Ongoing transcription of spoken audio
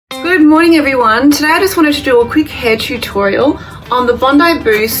Good morning everyone. Today I just wanted to do a quick hair tutorial on the Bondi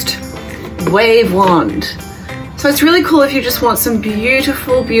Boost Wave Wand. So it's really cool if you just want some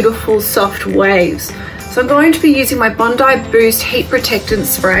beautiful, beautiful soft waves. So I'm going to be using my Bondi Boost Heat Protectant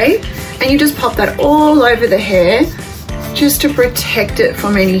Spray, and you just pop that all over the hair just to protect it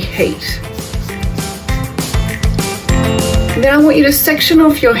from any heat. Then I want you to section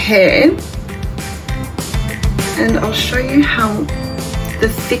off your hair, and I'll show you how the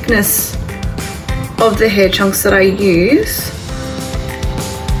thickness of the hair chunks that I use.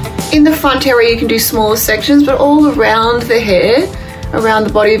 In the front area you can do smaller sections, but all around the hair, around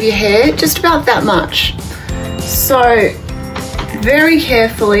the body of your hair, just about that much. So very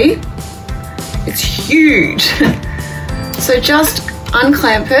carefully, it's huge. So just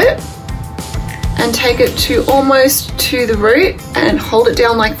unclamp it and take it to almost to the root and hold it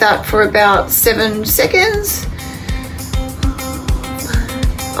down like that for about 7 seconds.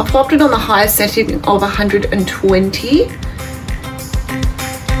 I've popped it on the highest setting of 120.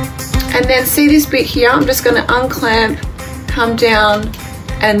 And then see this bit here, I'm just going to unclamp, come down,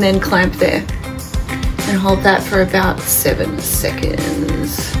 and then clamp there. And hold that for about 7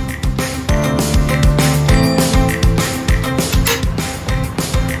 seconds.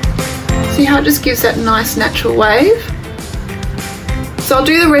 See how it just gives that nice natural wave? So I'll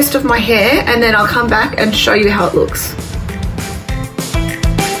do the rest of my hair and then I'll come back and show you how it looks.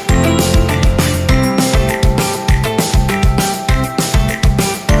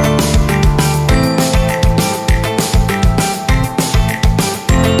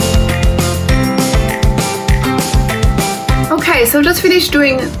 Okay, so I've just finished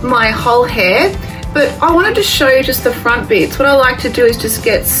doing my whole hair, but I wanted to show you just the front bits. What I like to do is just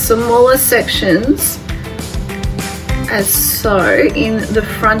get smaller sections, as so, in the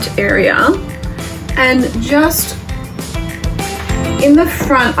front area. And just in the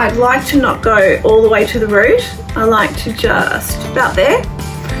front, I'd like to not go all the way to the root. I like to just about there.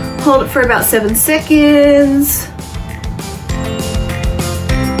 Hold it for about 7 seconds.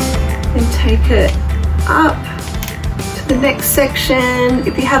 And take it up. The next section.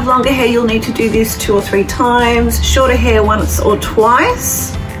 If you have longer hair, you'll need to do this 2 or 3 times. Shorter hair, once or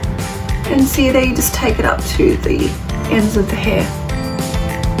twice. And see there, you just take it up to the ends of the hair.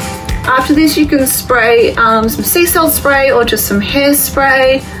 After this, you can spray some sea salt spray or just some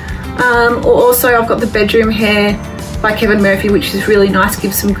hairspray. Or also, I've got the Bedroom Hair by Kevin Murphy, which is really nice,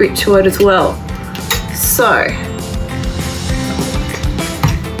 gives some grit to it as well. So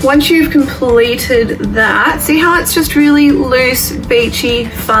once you've completed that, see how it's just really loose, beachy,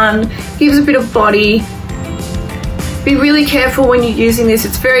 fun, gives a bit of body. Be really careful when you're using this.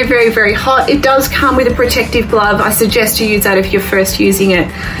 It's very, very, very hot. It does come with a protective glove. I suggest you use that if you're first using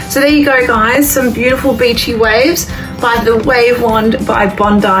it. So there you go, guys. Some beautiful beachy waves by the Wave Wand by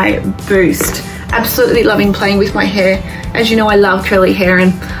Bondi Boost. Absolutely loving playing with my hair. As you know, I love curly hair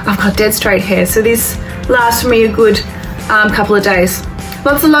and I've got dead straight hair. So this lasts me a good couple of days.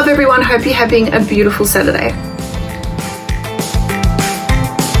 Lots of love, everyone. Hope you're having a beautiful Saturday.